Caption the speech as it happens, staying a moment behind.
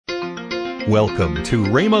Welcome to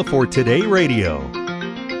Rhema for Today Radio.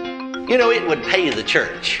 You know, it would pay the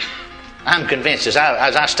church. I'm convinced as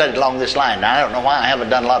I studied along this line. Now, I don't know why I haven't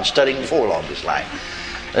done a lot of studying before along this line.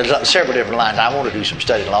 There's several different lines I want to do some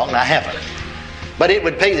studying along, and I haven't. But it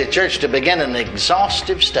would pay the church to begin an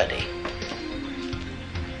exhaustive study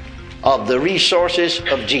of the resources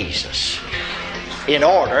of Jesus in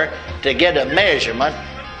order to get a measurement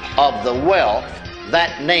of the wealth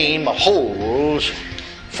that name holds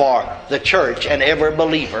for the church and every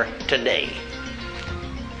believer today.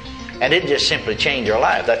 And it just simply change our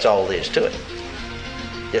life. That's all there is to it.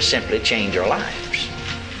 Just simply change our lives.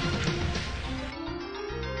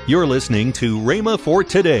 You're listening to Rhema for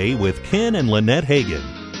Today with Ken and Lynette Hagin.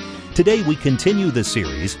 Today we continue the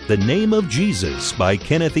series, The Name of Jesus by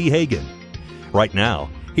Kenneth E. Hagin. Right now,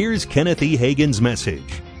 here's Kenneth E. Hagin's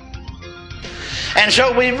message. And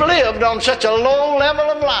so we've lived on such a low level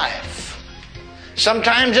of life.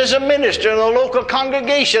 Sometimes as a minister in a local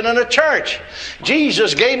congregation in a church,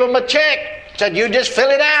 Jesus gave them a check, said, you just fill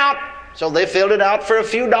it out. So they filled it out for a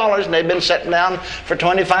few dollars, and they've been sitting down for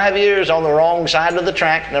 25 years on the wrong side of the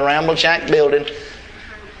track in the Ramble Shack building.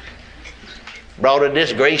 Brought a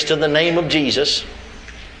disgrace to the name of Jesus.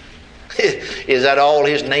 Is that all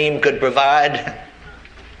his name could provide?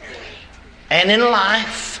 And in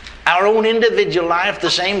life, our own individual life,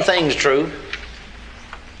 the same thing's true.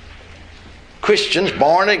 Christians,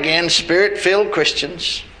 born again, Spirit-filled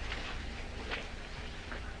Christians,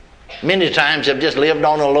 many times have just lived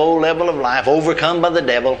on a low level of life, overcome by the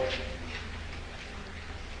devil. In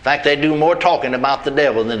fact, they do more talking about the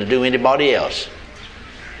devil than they do anybody else.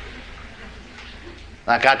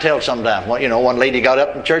 Like I tell sometimes, one lady got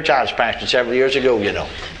up in church I was pastoring several years ago,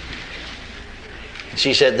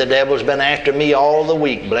 She said, the devil's been after me all the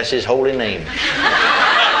week, bless his holy name.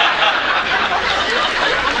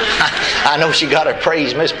 I know she got her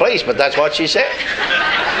praise misplaced, but that's what she said.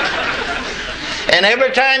 And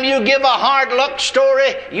every time you give a hard luck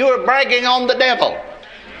story, you're bragging on the devil.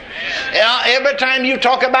 Every time you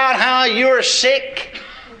talk about how you're sick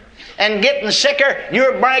and getting sicker,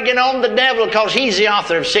 you're bragging on the devil because he's the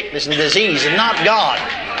author of sickness and disease and not God.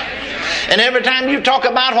 And every time you talk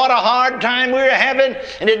about what a hard time we're having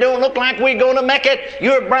and it don't look like we're going to make it,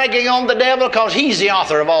 you're bragging on the devil because he's the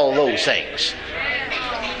author of all those things.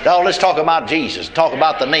 Now let's talk about Jesus. Talk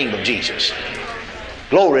about the name of Jesus.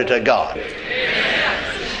 Glory to God.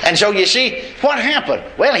 And so you see, what happened?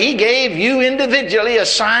 Well, he gave you individually a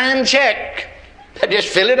signed check. Just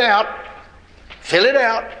fill it out. Fill it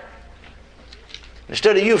out.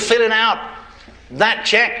 Instead of you filling out that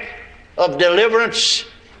check of deliverance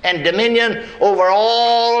and dominion over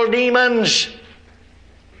all demons,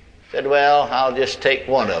 said, well, I'll just take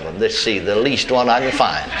one of them. Let's see, the least one I can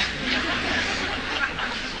find.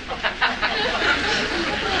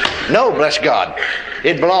 No, bless God.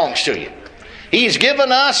 It belongs to you. He's given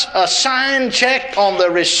us a signed check on the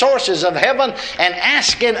resources of heaven and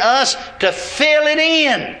asking us to fill it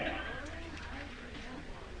in.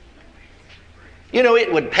 You know,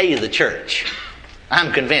 it would pay the church.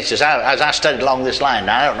 I'm convinced as I studied along this line.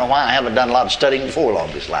 Now, I don't know why I haven't done a lot of studying before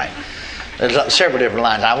along this line. There's several different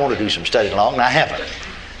lines I want to do some studying along, and I haven't.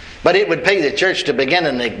 But it would pay the church to begin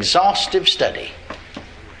an exhaustive study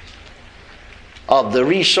of the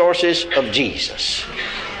resources of Jesus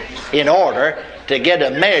in order to get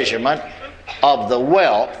a measurement of the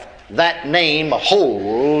wealth that name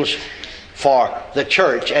holds for the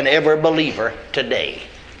church and every believer today.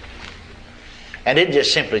 And it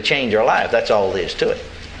just simply change our life. That's all there is to it.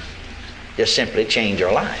 Just simply change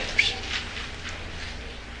our lives.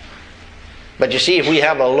 But you see, if we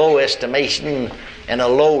have a low estimation and a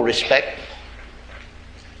low respect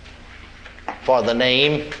for the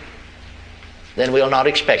name, then we'll not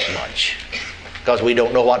expect much because we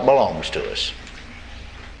don't know what belongs to us.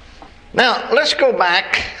 Now, let's go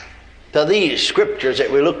back to these scriptures that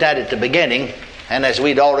we looked at the beginning, and as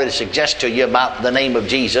we'd already suggested to you about the name of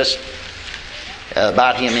Jesus,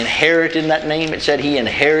 about him inheriting that name. It said he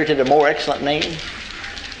inherited a more excellent name.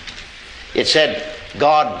 It said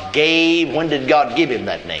God gave. When did God give him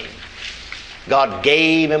that name? God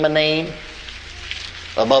gave him a name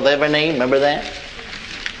above every name. Remember that?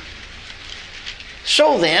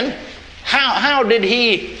 So then, how did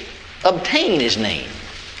he obtain his name?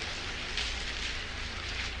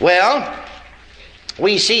 Well,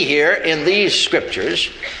 we see here in these scriptures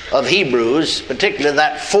of Hebrews, particularly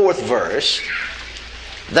that 4th verse,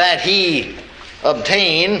 that he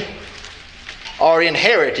obtained or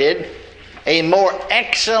inherited a more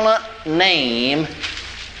excellent name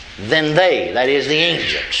than they, that is the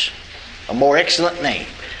angels. A more excellent name.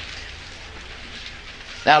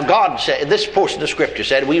 Now God said, this portion of Scripture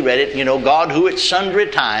said, we read it, God who at sundry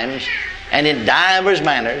times and in divers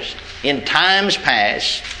manners, in times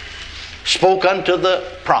past, spoke unto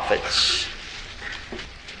the prophets,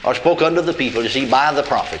 or spoke unto the people, by the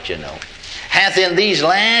prophets, hath in these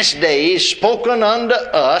last days spoken unto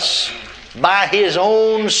us by His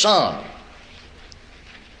own Son.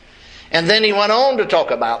 And then he went on to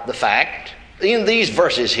talk about the fact, in these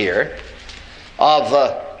verses here,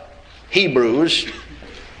 of Hebrews,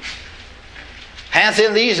 hath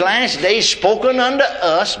in these last days spoken unto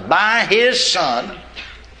us by His Son,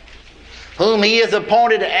 whom He hath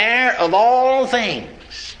appointed heir of all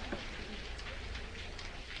things,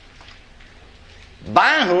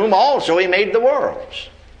 by whom also He made the worlds,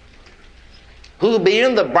 who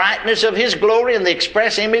being the brightness of His glory and the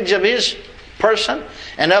express image of His person,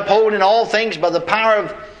 and upholding all things by the power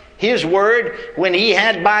of His word, when He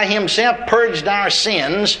had by Himself purged our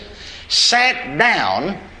sins, sat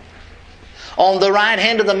down on the right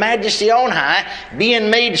hand of the Majesty on high,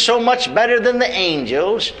 being made so much better than the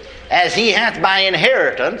angels, as He hath by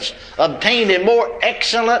inheritance obtained a more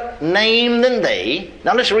excellent name than they.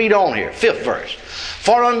 Now let's read on here, 5th verse.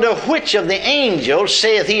 For unto which of the angels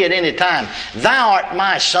saith He at any time, Thou art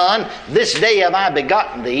my Son, this day have I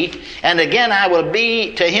begotten thee, and again I will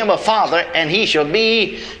be to him a father, and he shall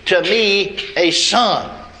be to me a son.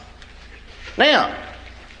 Now,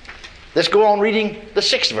 let's go on reading the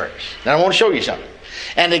 6th verse. Now I want to show you something.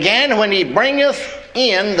 And again, when He bringeth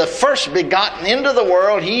in the first begotten into the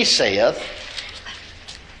world, He saith,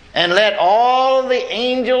 And let all the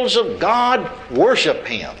angels of God worship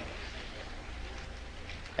Him.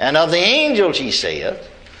 And of the angels He saith,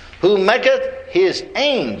 Who maketh His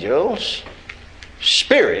angels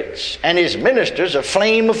spirits, and His ministers a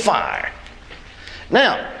flame of fire.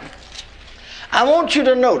 Now, I want you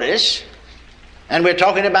to notice, and we're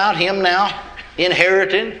talking about Him now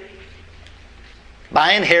inheriting,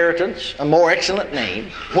 by inheritance, a more excellent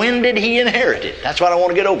name. When did He inherit it? That's what I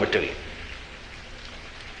want to get over to you.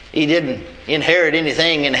 He didn't inherit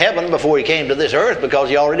anything in heaven before He came to this earth, because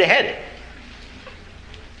He already had it.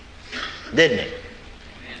 Didn't He?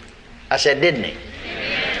 I said, didn't He?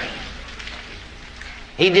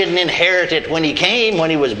 He didn't inherit it when He came, when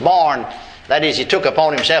He was born. That is, He took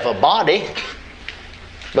upon Himself a body,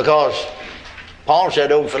 because Paul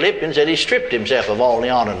said over Philippians that He stripped Himself of all the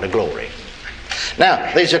honor and the glory.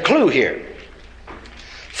 Now, there's a clue here.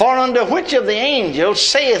 For unto which of the angels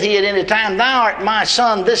saith He at any time, Thou art my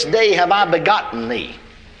Son, this day have I begotten thee?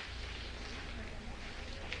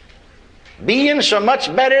 Being so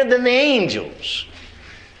much better than the angels,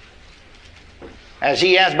 as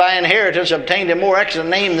He has by inheritance obtained a more excellent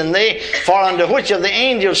name than they. For unto which of the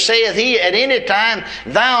angels saith He at any time,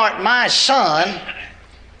 Thou art my Son,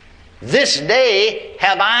 this day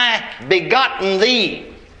have I begotten thee?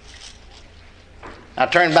 Now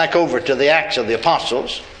turn back over to the Acts of the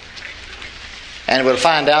Apostles, and we'll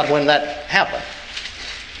find out when that happened.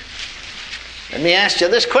 Let me ask you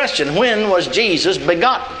this question. When was Jesus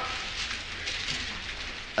begotten?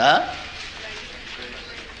 Now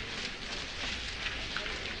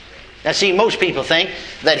see, most people think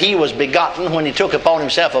that He was begotten when He took upon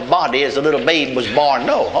Himself a body as the little babe was born.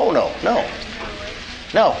 No.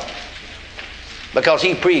 Because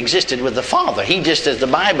He pre-existed with the Father. He, just as the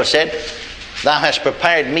Bible said, Thou hast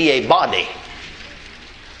prepared me a body.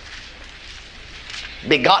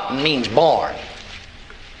 Begotten means born.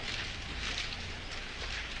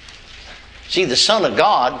 See, the Son of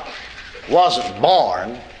God wasn't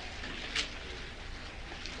born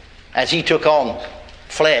as He took on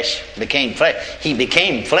flesh, became flesh. He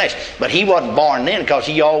became flesh, but He wasn't born then, because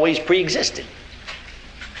He always pre-existed.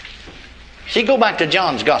 See, go back to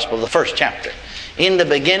John's Gospel, the 1st chapter. In the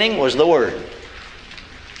beginning was the Word,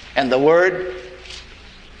 and the Word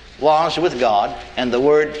was with God, and the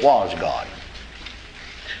Word was God.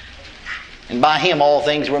 And by Him all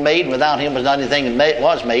things were made, and without Him was not anything that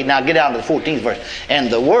was made. Now get down to the 14th verse. And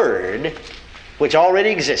the Word, which already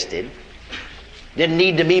existed, didn't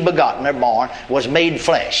need to be begotten or born, was made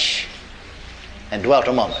flesh and dwelt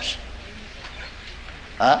among us.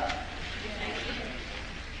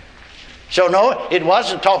 So no, it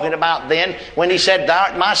wasn't talking about then when He said, Thou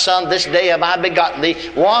art my Son, this day have I begotten thee.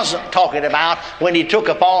 Wasn't talking about when He took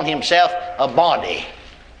upon Himself a body.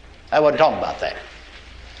 I wasn't talking about that.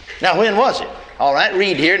 Now when was it? All right,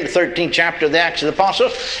 read here in the 13th chapter of the Acts of the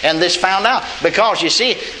Apostles, and this found out. Because you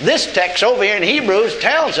see, this text over here in Hebrews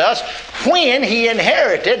tells us when He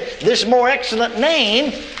inherited this more excellent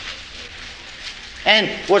name and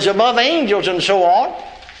was above angels and so on.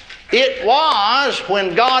 It was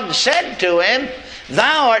when God said to Him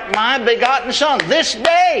Thou art my begotten Son. This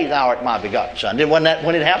day thou art my begotten Son. Wasn't that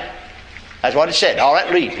when it happened? That's what it said. All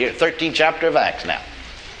right, read here, 13th chapter of Acts now.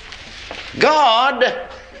 God,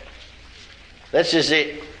 this is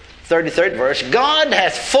the 33rd verse, God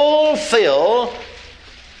hath fulfilled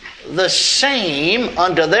the same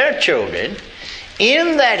unto their children,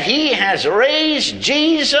 in that he has raised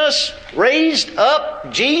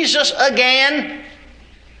up Jesus again,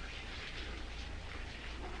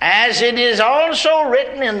 as it is also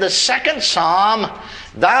written in the 2nd Psalm,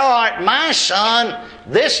 Thou art my Son,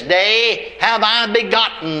 this day have I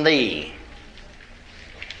begotten thee.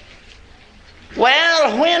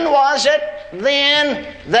 Well, when was it then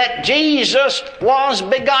that Jesus was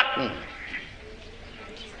begotten?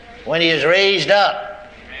 When he was raised up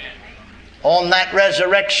on that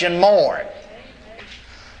resurrection morn.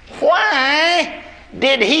 Why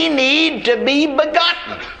did he need to be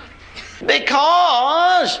begotten?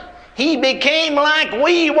 Because he became like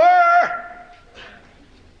we were,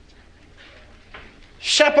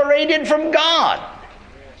 separated from God.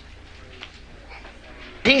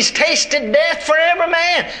 He's tasted death for every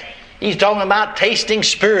man. He's talking about tasting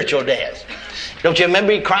spiritual death. Don't you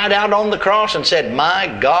remember he cried out on the cross and said, my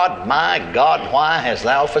God, why hast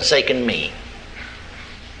thou forsaken me?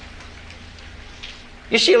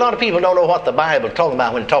 You see, a lot of people don't know what the Bible is talking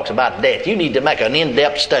about when it talks about death. You need to make an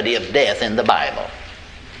in-depth study of death in the Bible.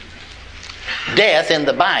 Death in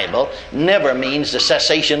the Bible never means the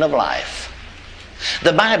cessation of life.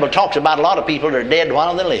 The Bible talks about a lot of people that are dead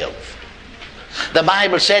while they live. The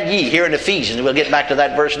Bible said, ye, here in Ephesians, we'll get back to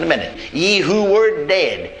that verse in a minute, ye who were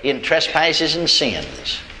dead in trespasses and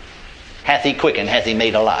sins, hath he quickened, hath he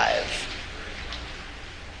made alive.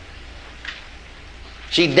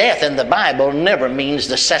 See, death in the Bible never means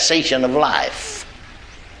the cessation of life.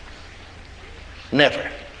 Never.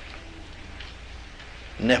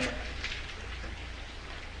 Never.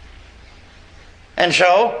 And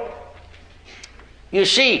so, you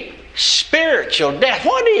see, spiritual death.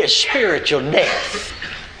 What is spiritual death?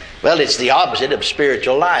 Well, it's the opposite of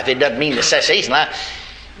spiritual life. It doesn't mean the cessation of life.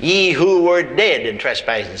 Ye who were dead in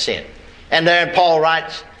trespass and sin. And there Paul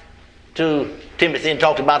writes to Timothy and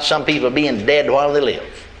talked about some people being dead while they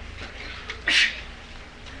live.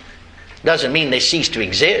 Doesn't mean they cease to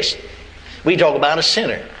exist. We talk about a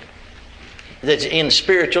sinner that's in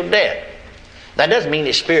spiritual death. That doesn't mean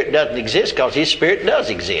his spirit doesn't exist, because his spirit does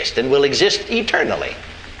exist and will exist eternally.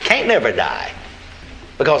 Can't never die.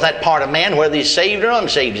 Because that part of man, whether he's saved or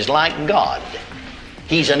unsaved, is like God.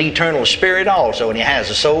 He's an eternal spirit also, and he has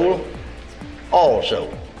a soul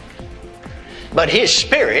also. But his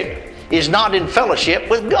spirit is not in fellowship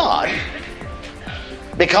with God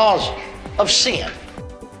because of sin.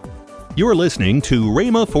 You're listening to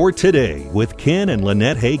Rhema for Today with Ken and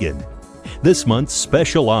Lynette Hagin. This month's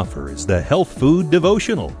special offer is the Health Food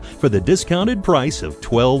Devotional for the discounted price of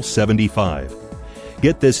 $12.75.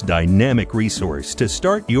 Get this dynamic resource to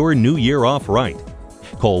start your new year off right.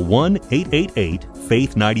 Call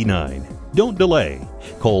 1-888-FAITH-99. Don't delay.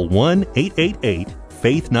 Call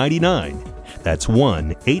 1-888-FAITH-99. That's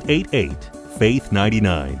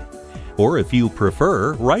 1-888-FAITH-99. Or if you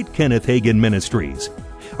prefer, write Kenneth Hagin Ministries.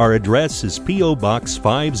 Our address is P.O. Box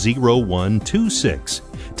 50126,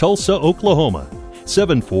 Tulsa, Oklahoma,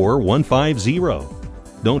 74150.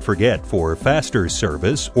 Don't forget, for faster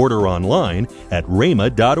service, order online at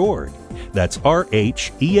rhema.org. That's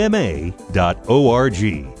RHEMA.org.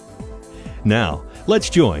 Now,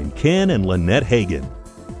 let's join Ken and Lynette Hagin.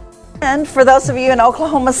 And for those of you in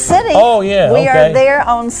Oklahoma City, we are there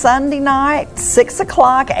on Sunday night, 6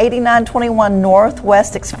 o'clock, 8921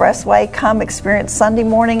 Northwest Expressway. Come experience Sunday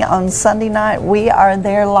morning on Sunday night. We are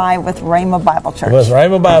there live with Rhema Bible Church. With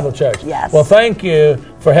Rhema Bible Church. Yes. Well, thank you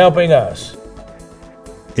for helping us.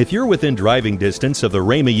 If you're within driving distance of the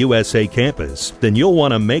Rhema USA campus, then you'll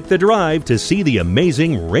want to make the drive to see the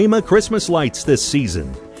amazing Rhema Christmas lights this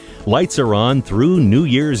season. Lights are on through New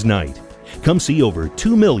Year's night. Come see over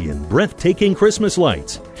 2 million breathtaking Christmas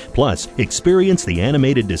lights. Plus, experience the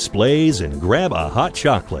animated displays and grab a hot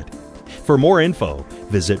chocolate. For more info,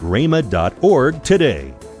 visit rhema.org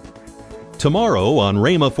today. Tomorrow on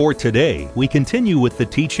Rhema for Today, we continue with the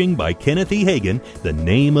teaching by Kenneth E. Hagin, The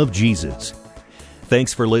Name of Jesus.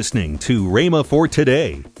 Thanks for listening to Rhema for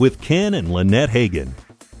Today with Ken and Lynette Hagin.